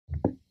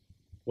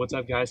What's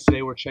up, guys?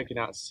 Today we're checking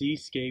out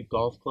Seascape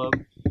Golf Club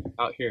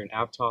out here in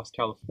Aptos,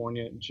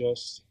 California,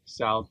 just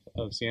south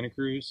of Santa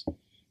Cruz.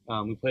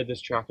 We played this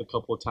track a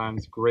couple of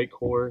times. Great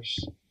course,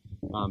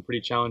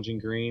 pretty challenging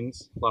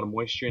greens, a lot of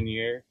moisture in the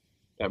air.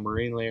 That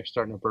marine layer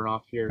starting to burn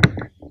off here.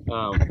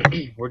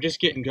 We're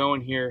just getting going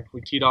here.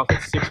 We teed off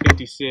at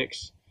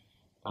 6:56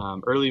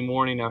 early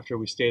morning after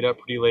we stayed up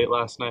pretty late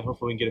last night.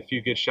 Hopefully we can get a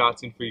few good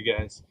shots in for you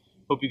guys.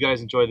 Hope you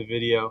guys enjoy the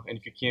video, and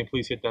if you can,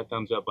 please hit that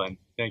thumbs up button.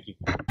 Thank you.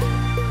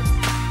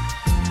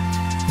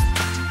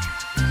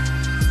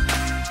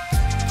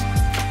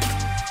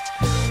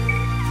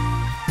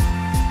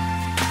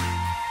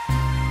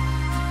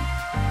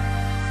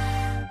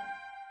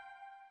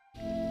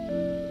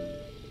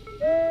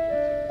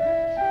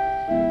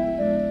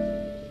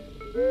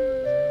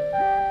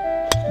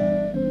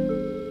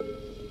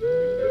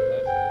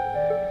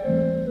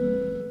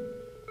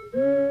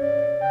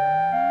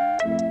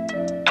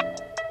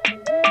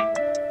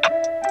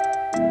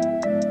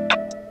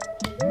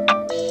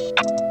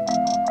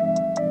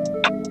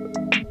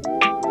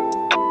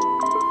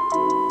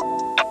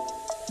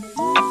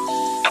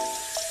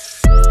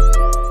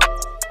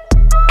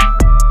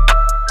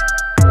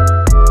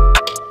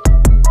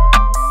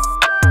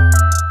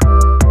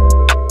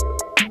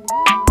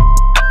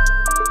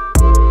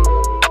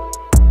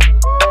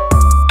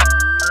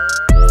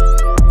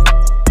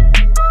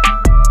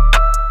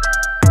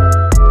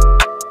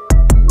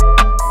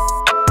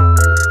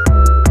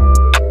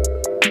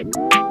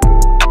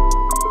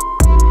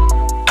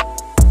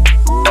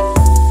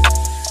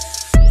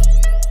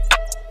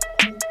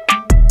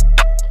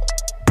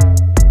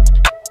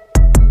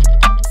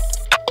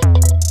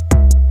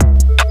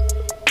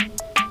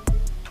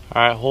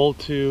 Alright, hole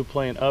 2,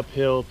 playing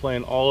uphill,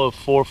 playing all of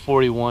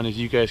 441. As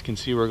you guys can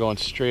see, we're going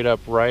straight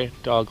up right,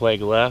 dog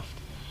leg left.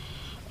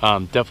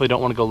 Definitely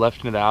don't want to go left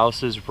into the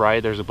houses.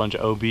 Right, there's a bunch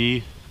of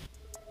OB.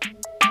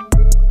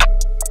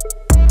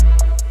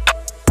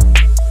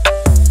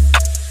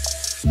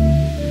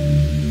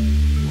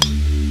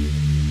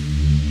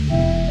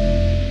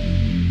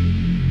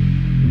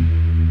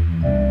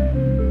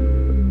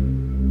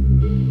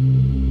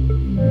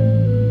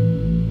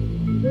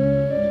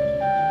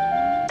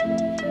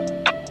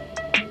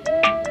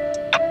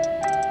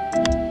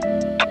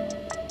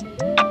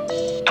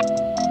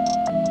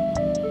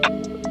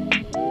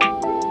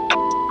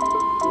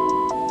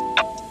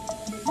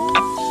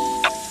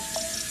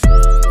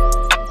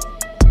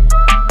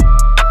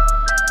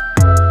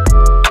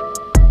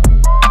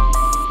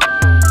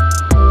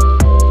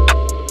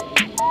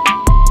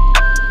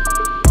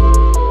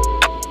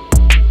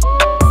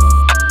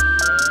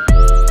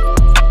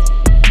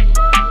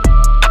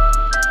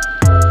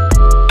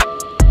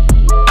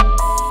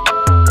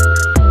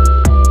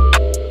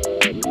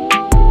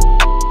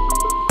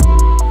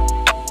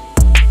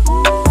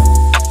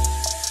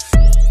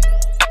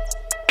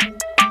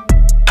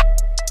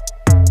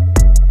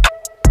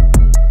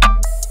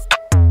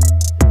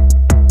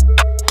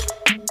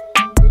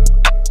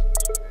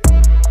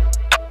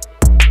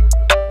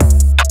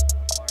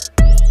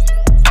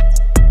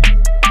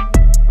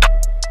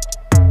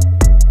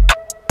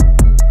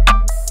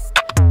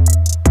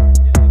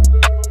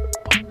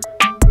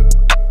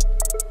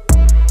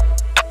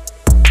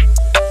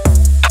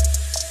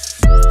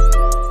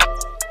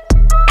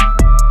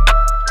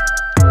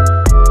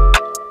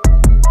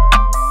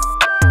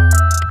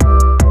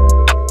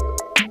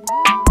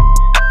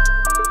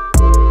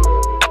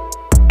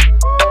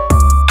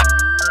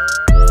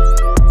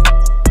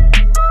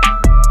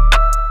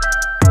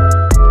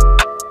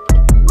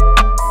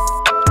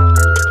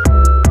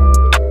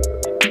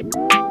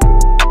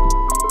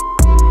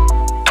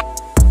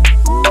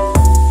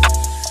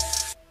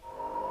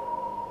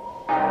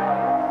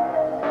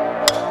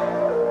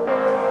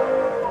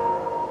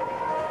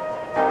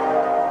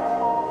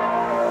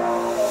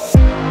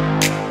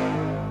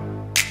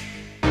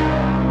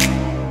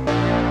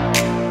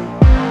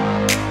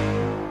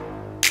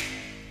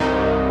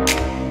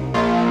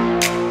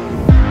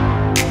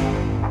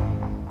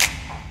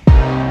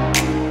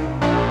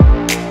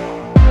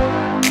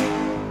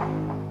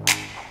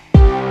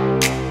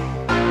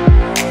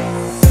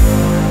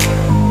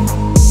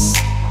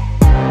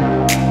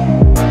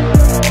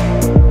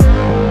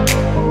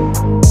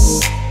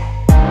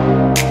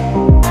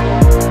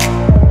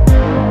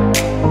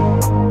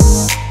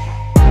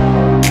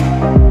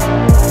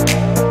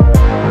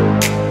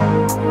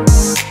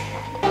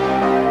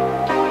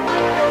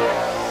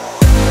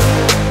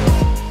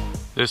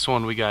 This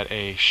one we got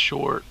a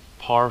short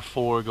par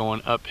 4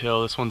 going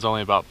uphill. This one's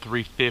only about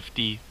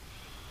 350.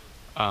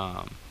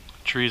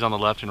 Trees on the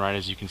left and right,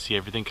 as you can see.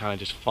 Everything kind of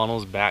just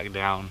funnels back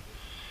down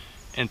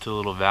into the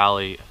little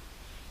valley.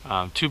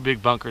 2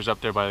 big bunkers up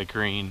there by the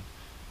green.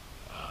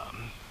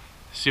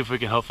 See if we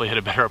can hopefully hit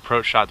a better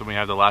approach shot than we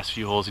have the last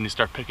few holes. We need to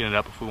start picking it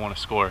up if we want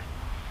to score.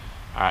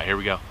 Alright, here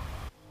we go.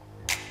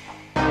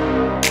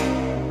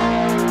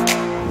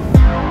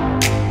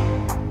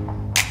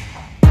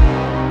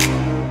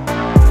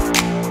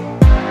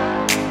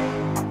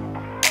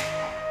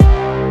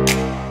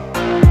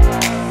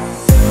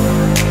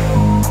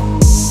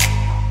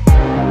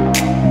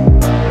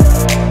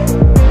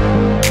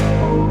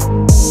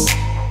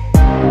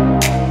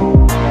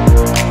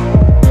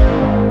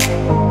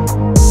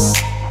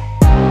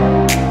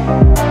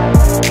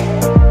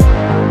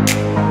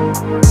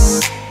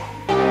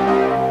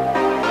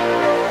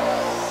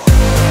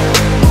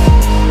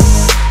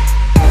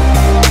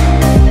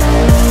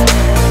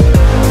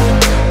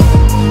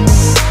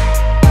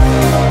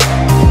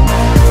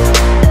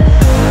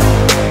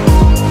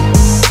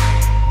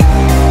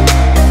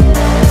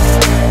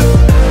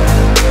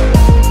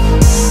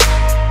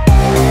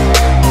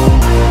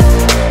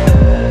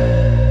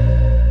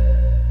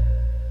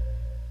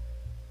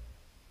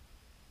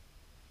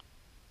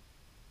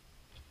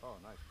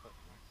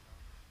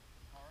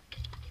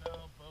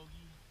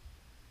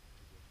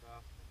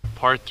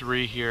 par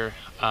 3 here.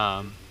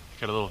 Got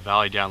a little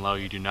valley down low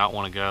you do not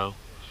want to go.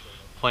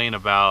 Playing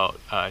about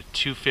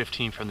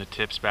 215 from the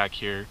tips back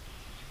here.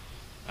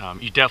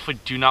 You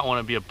definitely do not want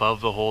to be above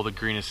the hole. The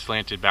green is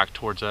slanted back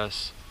towards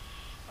us.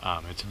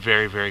 It's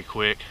very, very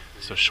quick.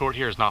 So short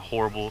here is not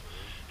horrible,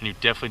 and you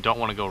definitely don't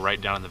want to go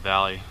right down in the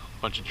valley.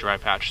 A bunch of dry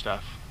patch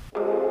stuff.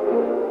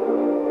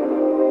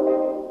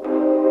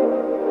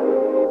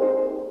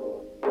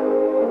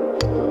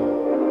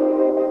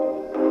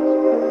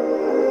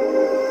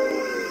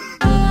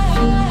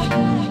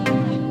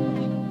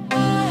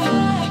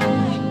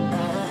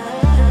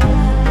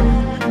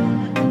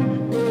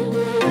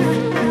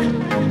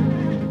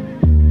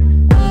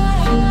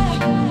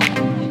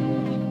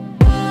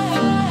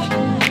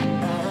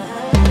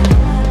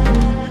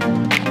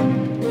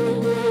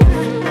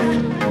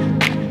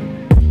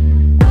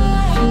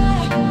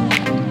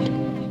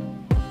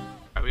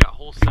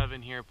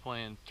 Here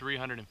playing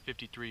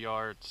 353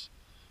 yards,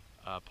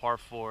 par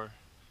 4.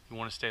 You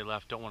want to stay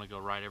left, don't want to go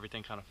right.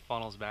 Everything kind of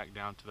funnels back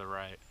down to the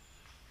right.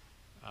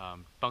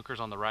 Bunkers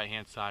on the right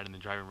hand side and the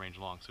driving range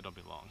long, so don't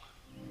be long.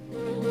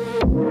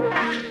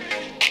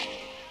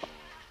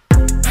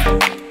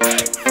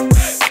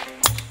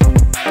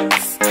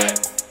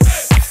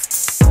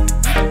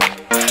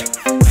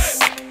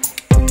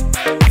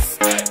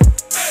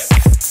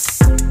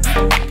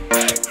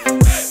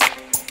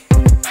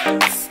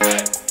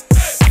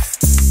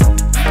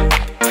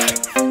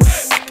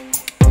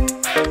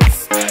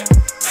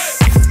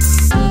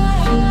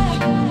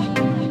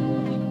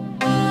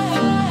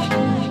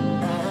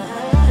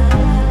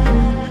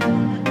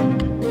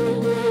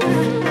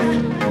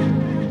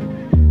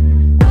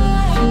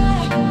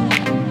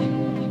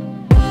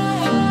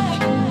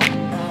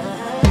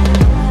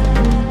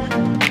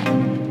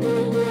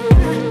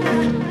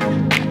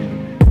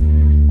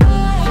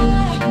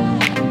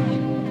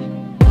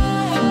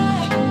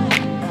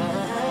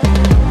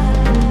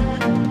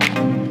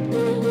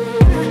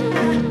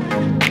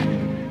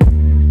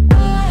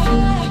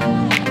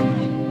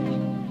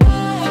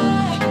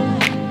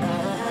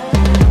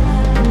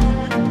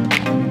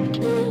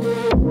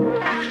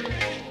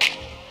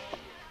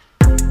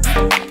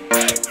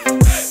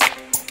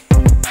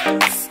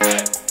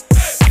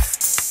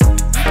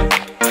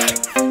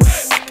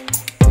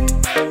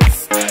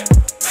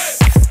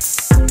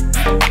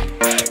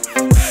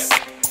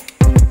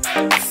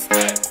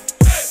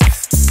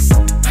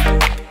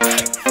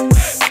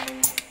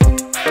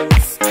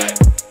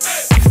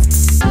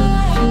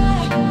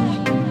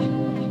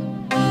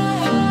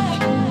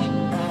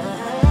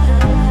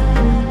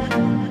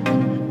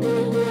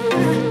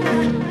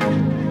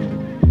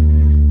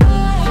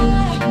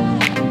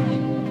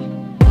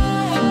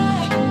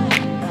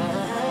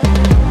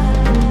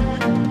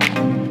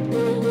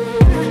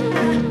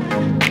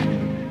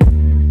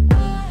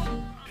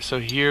 So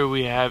here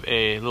we have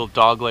a little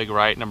dogleg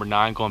right, number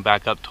 9, going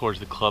back up towards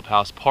the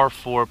clubhouse. Par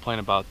 4,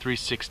 playing about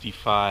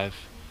 365.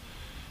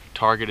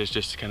 Target is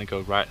just to kind of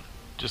go right,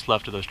 just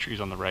left of those trees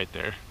on the right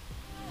there.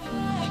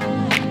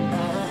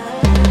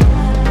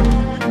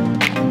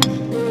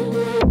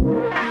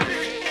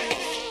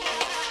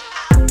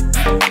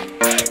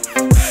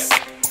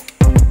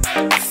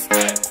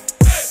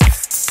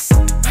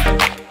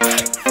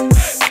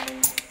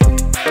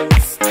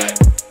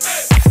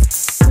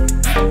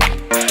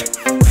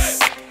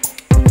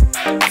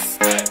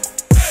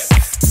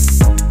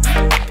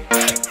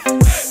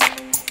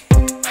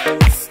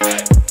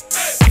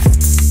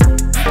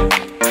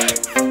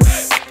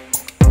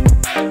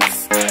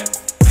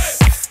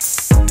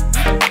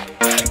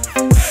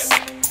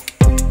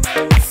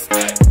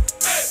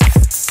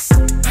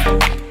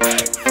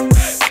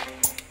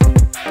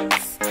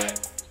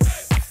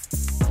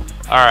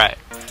 Alright,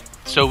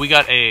 so we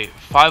got a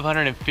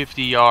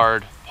 550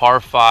 yard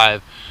par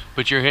 5,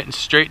 but you're hitting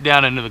straight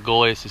down into the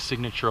gully. It's a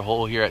signature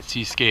hole here at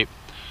Seascape.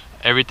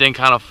 Everything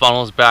kind of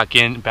funnels back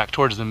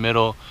towards the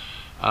middle.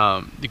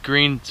 The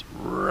green's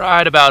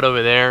right about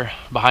over there,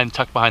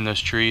 tucked behind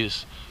those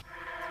trees.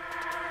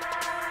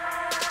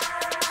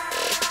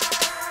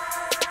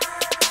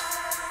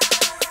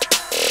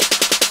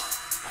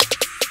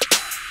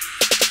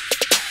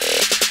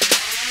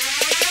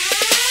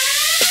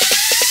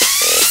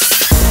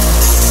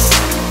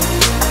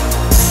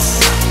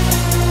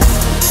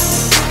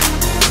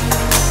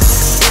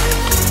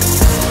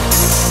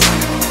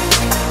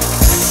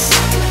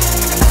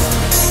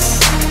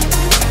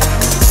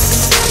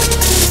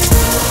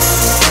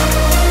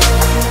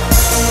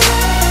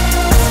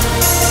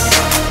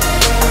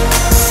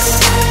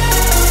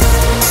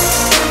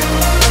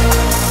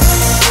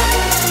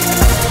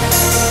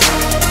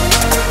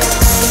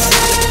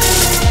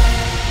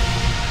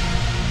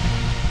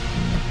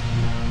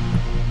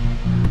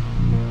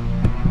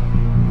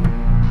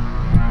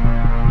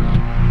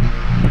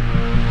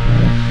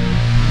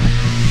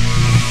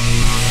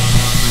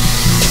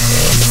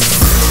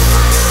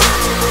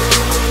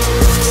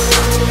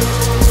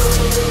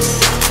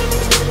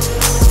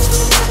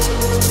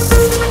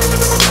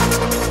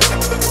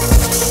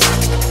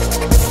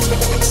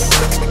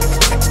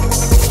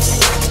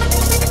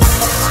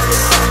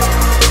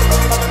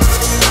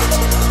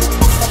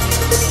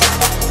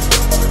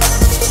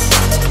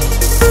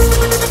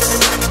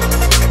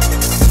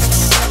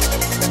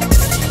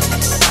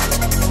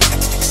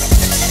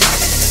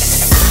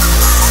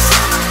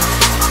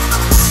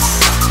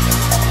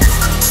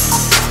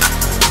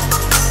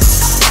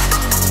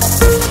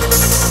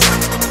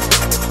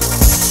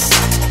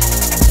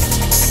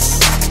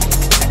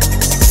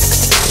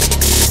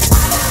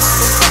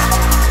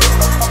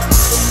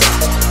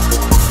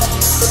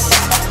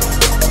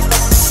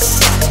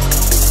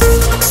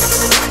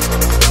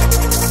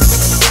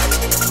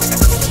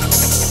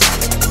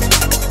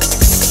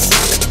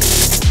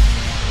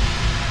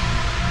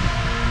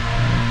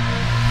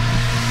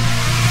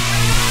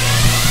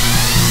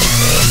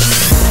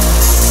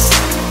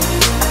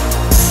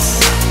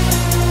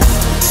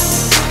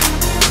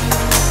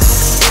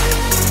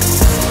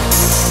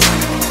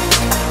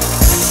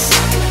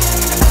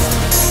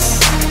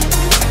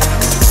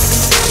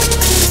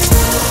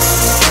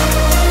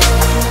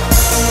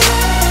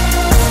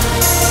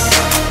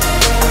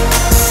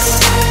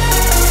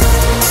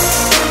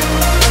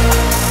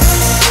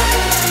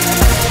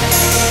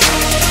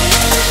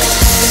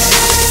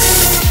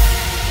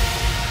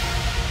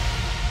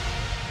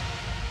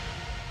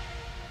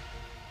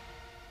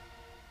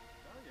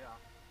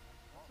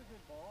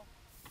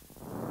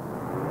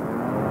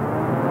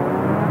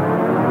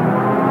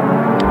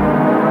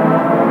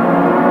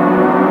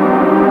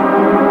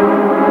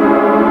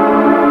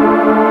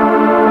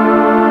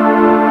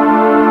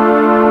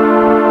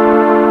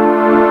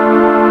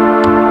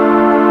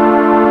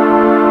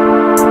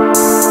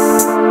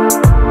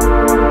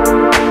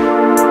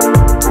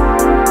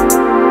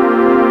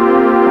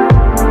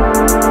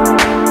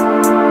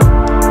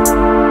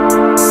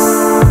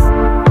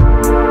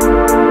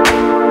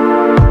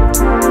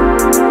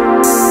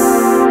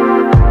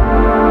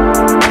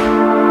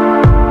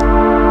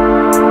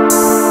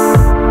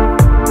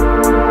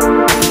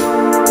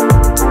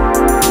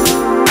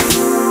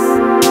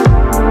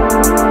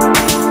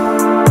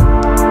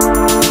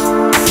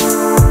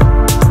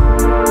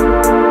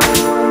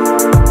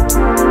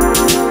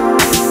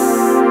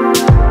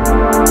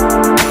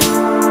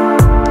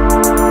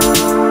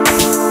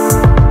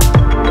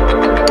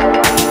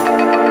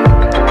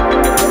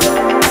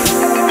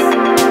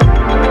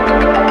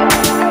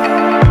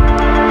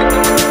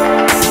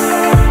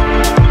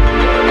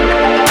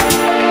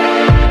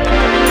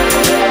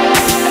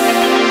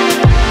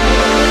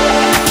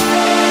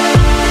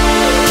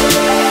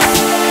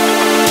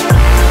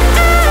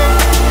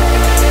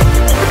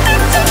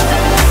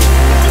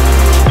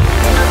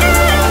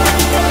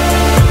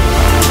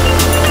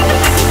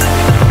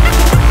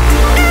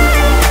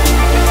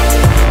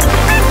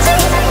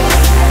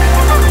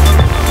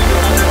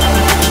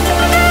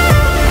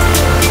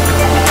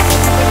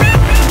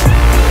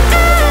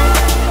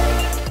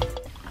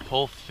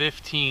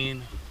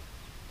 15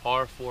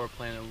 par 4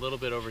 playing a little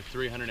bit over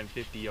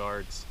 350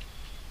 yards.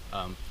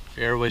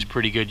 Fairway's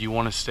pretty good. You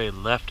want to stay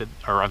left,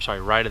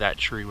 right of that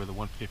tree where the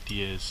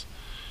 150 is.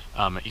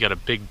 You got a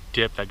big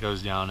dip that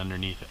goes down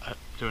underneath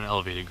to an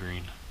elevated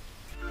green.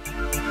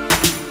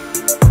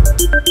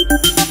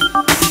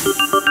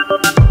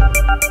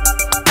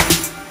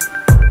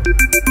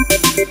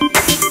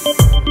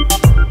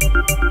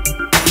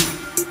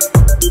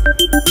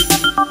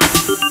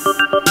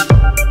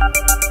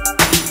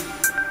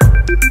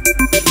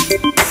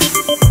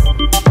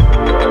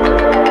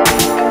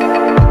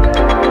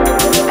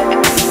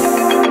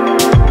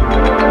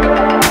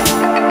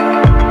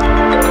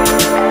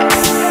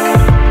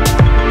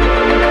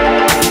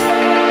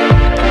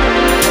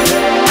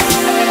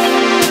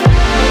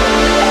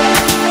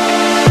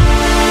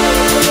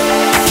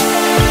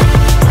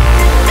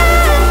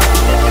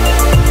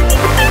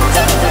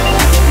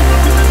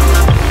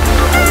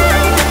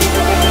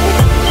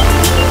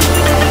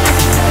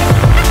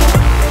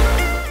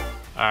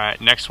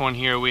 Next one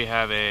here, we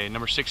have a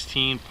number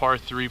 16 par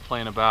 3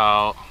 playing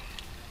about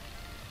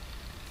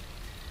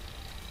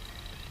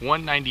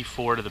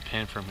 194 to the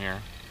pin from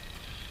here.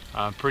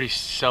 Pretty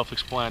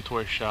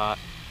self-explanatory shot.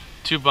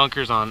 2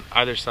 bunkers on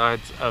either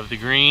sides of the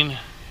green.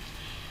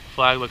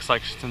 Flag looks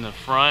like it's in the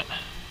front,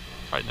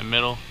 right in the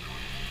middle.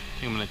 I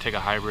think I'm going to take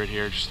a hybrid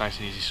here, just nice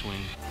and easy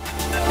swing.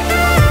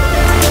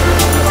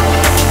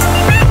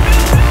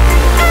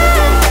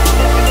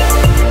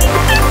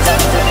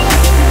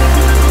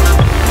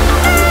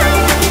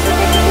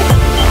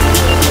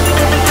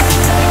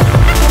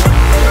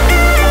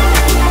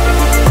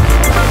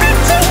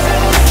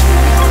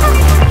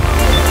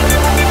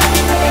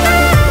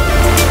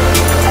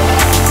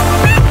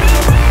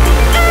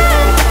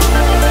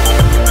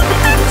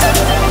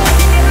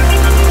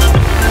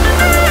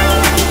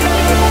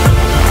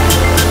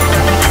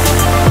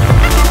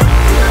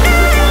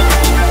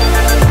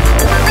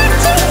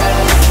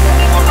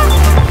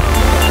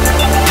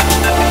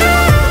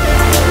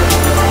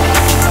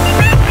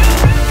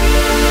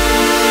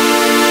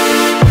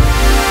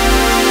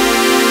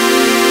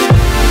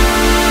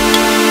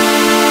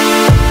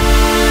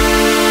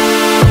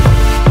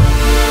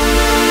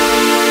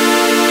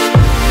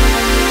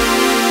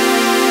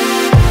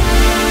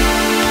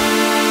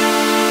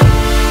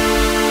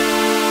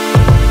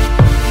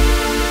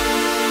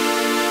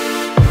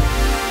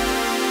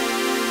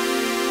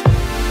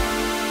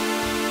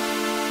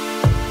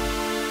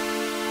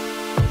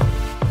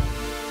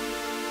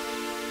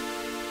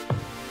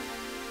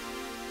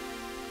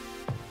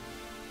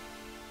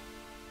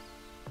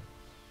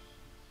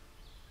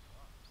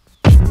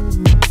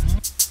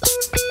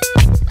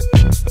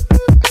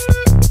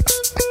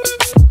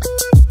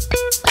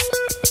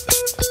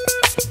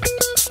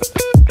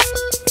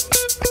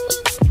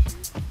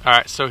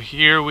 Alright, so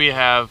here we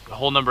have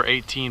hole number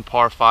 18,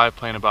 par 5,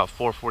 playing about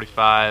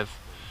 445.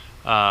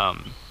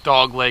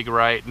 Dog leg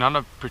right, not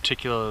a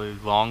particularly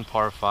long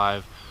par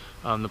 5.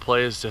 The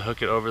play is to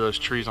hook it over those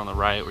trees on the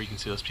right where you can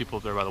see those people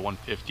up there by the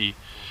 150.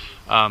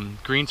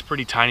 Green's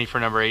pretty tiny for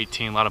number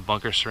 18, a lot of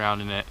bunkers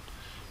surrounding it.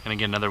 And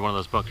again, another one of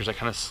those bunkers that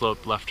kind of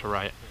slope left to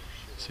right,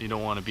 so you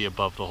don't want to be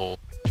above the hole.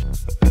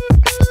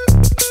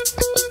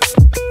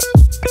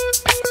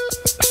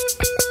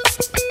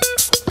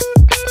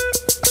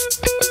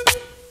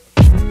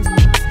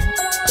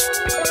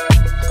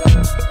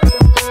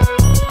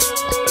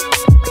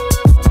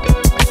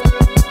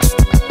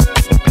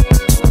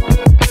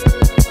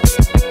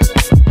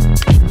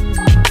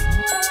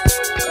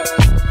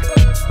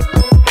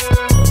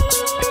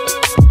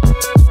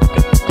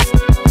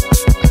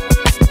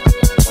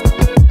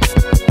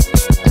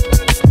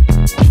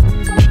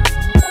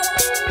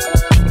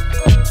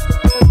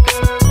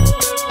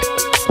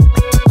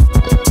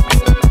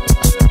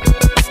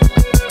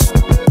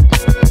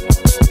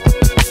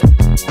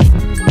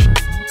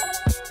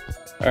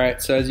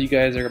 Alright, so as you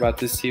guys are about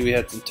to see, we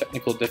had some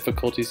technical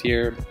difficulties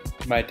here.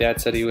 My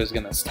dad said he was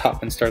going to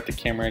stop and start the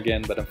camera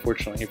again, but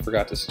unfortunately he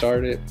forgot to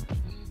start it.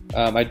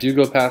 I do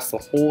go past the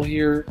hole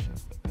here,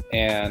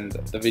 and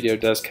the video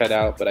does cut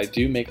out, but I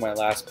do make my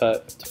last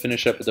putt to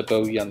finish up with a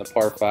bogey on the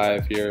par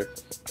 5 here.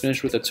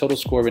 Finish with a total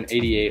score of an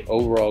 88.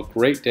 Overall,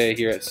 great day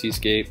here at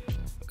Seascape.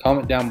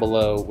 Comment down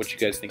below what you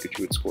guys think that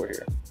you would score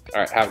here.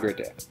 Alright, have a great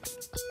day.